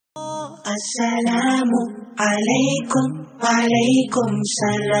Assalamu alaikum, walaikum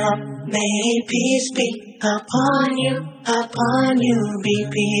salam. May peace be upon you, be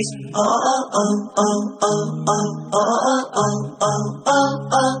peace. Oh oh oh oh oh oh oh oh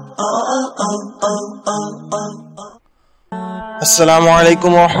oh oh oh oh oh. আসসালামু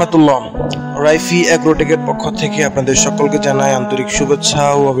আলাইকুম ওয়া রাহমাতুল্লাহ। রাইফি অ্যাগ্রোটেকের পক্ষ থেকে আপনাদের সকলকে জানাই আন্তরিক শুভেচ্ছা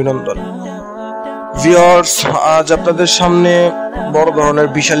ও অভিনন্দন। ভিউয়ার্স, আজ আপনাদের সামনে বড় ধরনের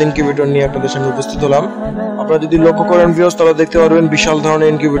বিশাল ইনকিউবেটর নিয়ে আপনাদের সামনে উপস্থিত হলাম। আপনারা যদি লক্ষ্য করেন ভিউয়ার্স, তাহলে দেখতে পারবেন বিশাল ধরনের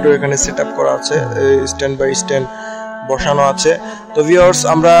ইনকিউবেটর এখানে সেটআপ করা আছে, স্ট্যান্ড বাই স্ট্যান্ড বসানো আছে। তো ভিউয়ার্স,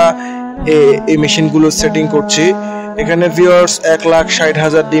 আমরা এই মেশিনগুলো সেটিং করছি। এখানে ভিউয়ার্স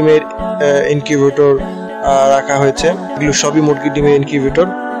 1,60,000 ডিমের ইনকিউবেটর রাখা হয়েছে। এগুলো সবই মুরগি ডিমের ইনকিউবেটর।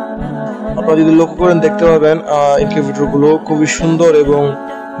 আপনারা যদি লক্ষ্য করেন দেখতে পাবেন ইনকিউবেটর গুলো খুবই সুন্দর এবং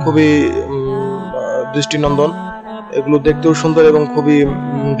খুবই দৃষ্টিনন্দন। এগুলো দেখতেও সুন্দর এবং খুবই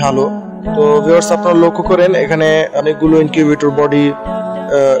ভালো। তো ভিউয়ার্স, আপনারা লক্ষ্য করেন এখানে অনেকগুলো incubator body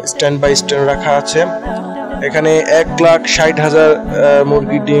stand by stand রাখা আছে। এখানে 1,60,000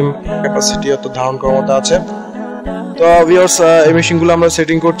 মুরগি ডিম ক্যাপাসিটি অর্থাৎ ধারণ ক্ষমতা আছে। তো ভিউয়ার্স, এই মেশিনগুলো আমরা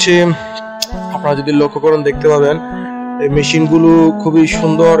সেটিং করছি। আপনারা যদি লক্ষ্য করেন দেখতে পাবেন এই মেশিনগুলো খুবই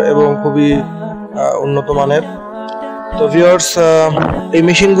সুন্দর এবং খুবই উন্নত মানের। তো ভিউয়ার্স, এই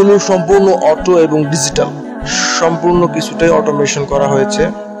মেশিনগুলো সম্পূর্ণ অটো এবং ডিজিটাল, সম্পূর্ণ কিছুটাই অটোমেশন করা হয়েছে,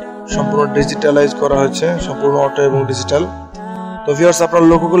 সম্পূর্ণ ডিজিটালাইজ করা হয়েছে, সম্পূর্ণ অটো এবং ডিজিটাল। তো ভিউয়ার্স, আপনারা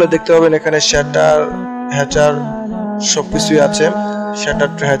লক্ষ্য করলে দেখতে পাবেন এখানে শ্যাটার, হ্যাচার সবকিছুই আছে, শ্যাটার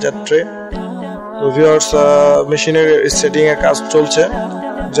ট্রে, হ্যাচার ট্রে। তো ভিউয়ার্স, মেশিনের সেটিং এর কাজ চলছে।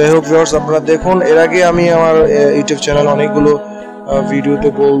 যাই হোক ভিউয়ার্স, আপনারা দেখুন, এর আগে আমি আমার ইউটিউব চ্যানেল অনেকগুলো ভিডিওতে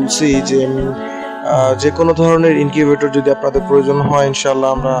বলছি যে কোনো ধরনের ইনকিউবেটর যদি আপনাদের প্রয়োজন হয় ইনশাআল্লাহ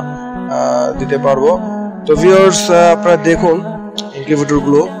আমরা দিতে পারবো। তো ভিউয়ার্স, আপনারা দেখুন ইনকিউবেটর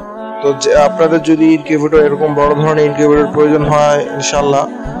গুলো। তো আপনাদের যদি ইনকিউবেটর এরকম বড় ধরনের ইনকিউবেটর প্রয়োজন হয় ইনশাআল্লাহ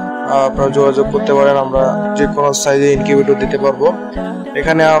আপনারা যোগাযোগ করতে পারেন, আমরা যে কোনো সাইজে ইনকিউবেটর দিতে পারবো।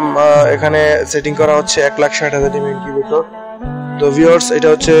 এখানে সেটিং করা হচ্ছে 1,60,000 ডিম ইনকিউবেটর। তো ভিউয়ার্স, এটা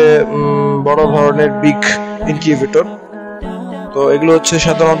হচ্ছে বড় ধরনের বিগ ইনকিউবেটর। তো এগুলো হচ্ছে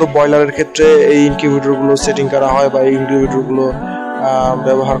সাধারণত ব্রয়লারের ক্ষেত্রে এই ইনকিউবেটর গুলো সেটিং করা হয় বা এই ইনকিউবেটর গুলো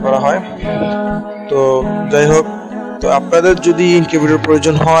ব্যবহার করা হয়। তো যাই হোক, তো আপনাদের যদি ইনকিউবেটর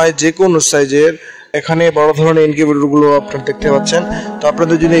প্রয়োজন হয় যে কোনো সাইজের, এখানে বড় ধরনের ইনকিউবেটর গুলো আপনারা দেখতে পাচ্ছেন। তো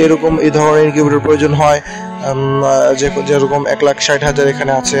আপনাদের যদি এরকম এই ধরনের ইনকিউবেটর প্রয়োজন হয় যেরকম 1,60,000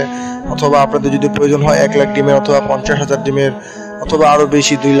 এখানে আছে, অথবা আপনাদের যদি প্রয়োজন হয় 1 লাখ ডিমের অথবা 50,000 ডিমের অথবা আরো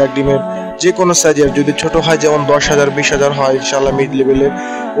বেশি 2 লাখ ডিমের, যে কোনো সাইজের, যদি ছোট হয় যেমন 10,000 20,000 হয় ইনশাআল্লাহ মিড লেভেলের,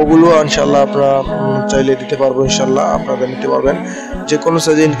 ওগুলো ইনশাআল্লাহ আপনারা চাইলে দিতে পারবো, ইনশাআল্লাহ আপনারা নিতে পারবেন। যে কোনো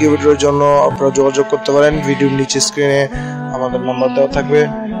সাইজের ইনকিউবেটরের জন্য আপনারা যোগাযোগ করতে পারেন, ভিডিওর নিচে স্ক্রিনে আমাদের নাম্বার দেওয়া থাকবে।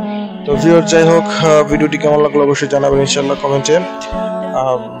 তো ভিউয়ার, যাই হোক, ভিডিওটি কেমন লাগলো অবশ্যই জানাবেন ইনশাআল্লাহ কমেন্টে।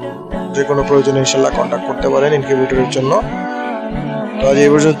 যে কোনো প্রয়োজনে ইনশাআল্লাহ কন্ট্যাক্ট করতে পারেন ইনকিউবেটরের জন্য। তো আজ এই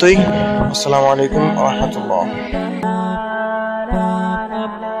পর্যন্তই। আসসালামু আলাইকুম ওয়া রাহমাতুল্লাহ।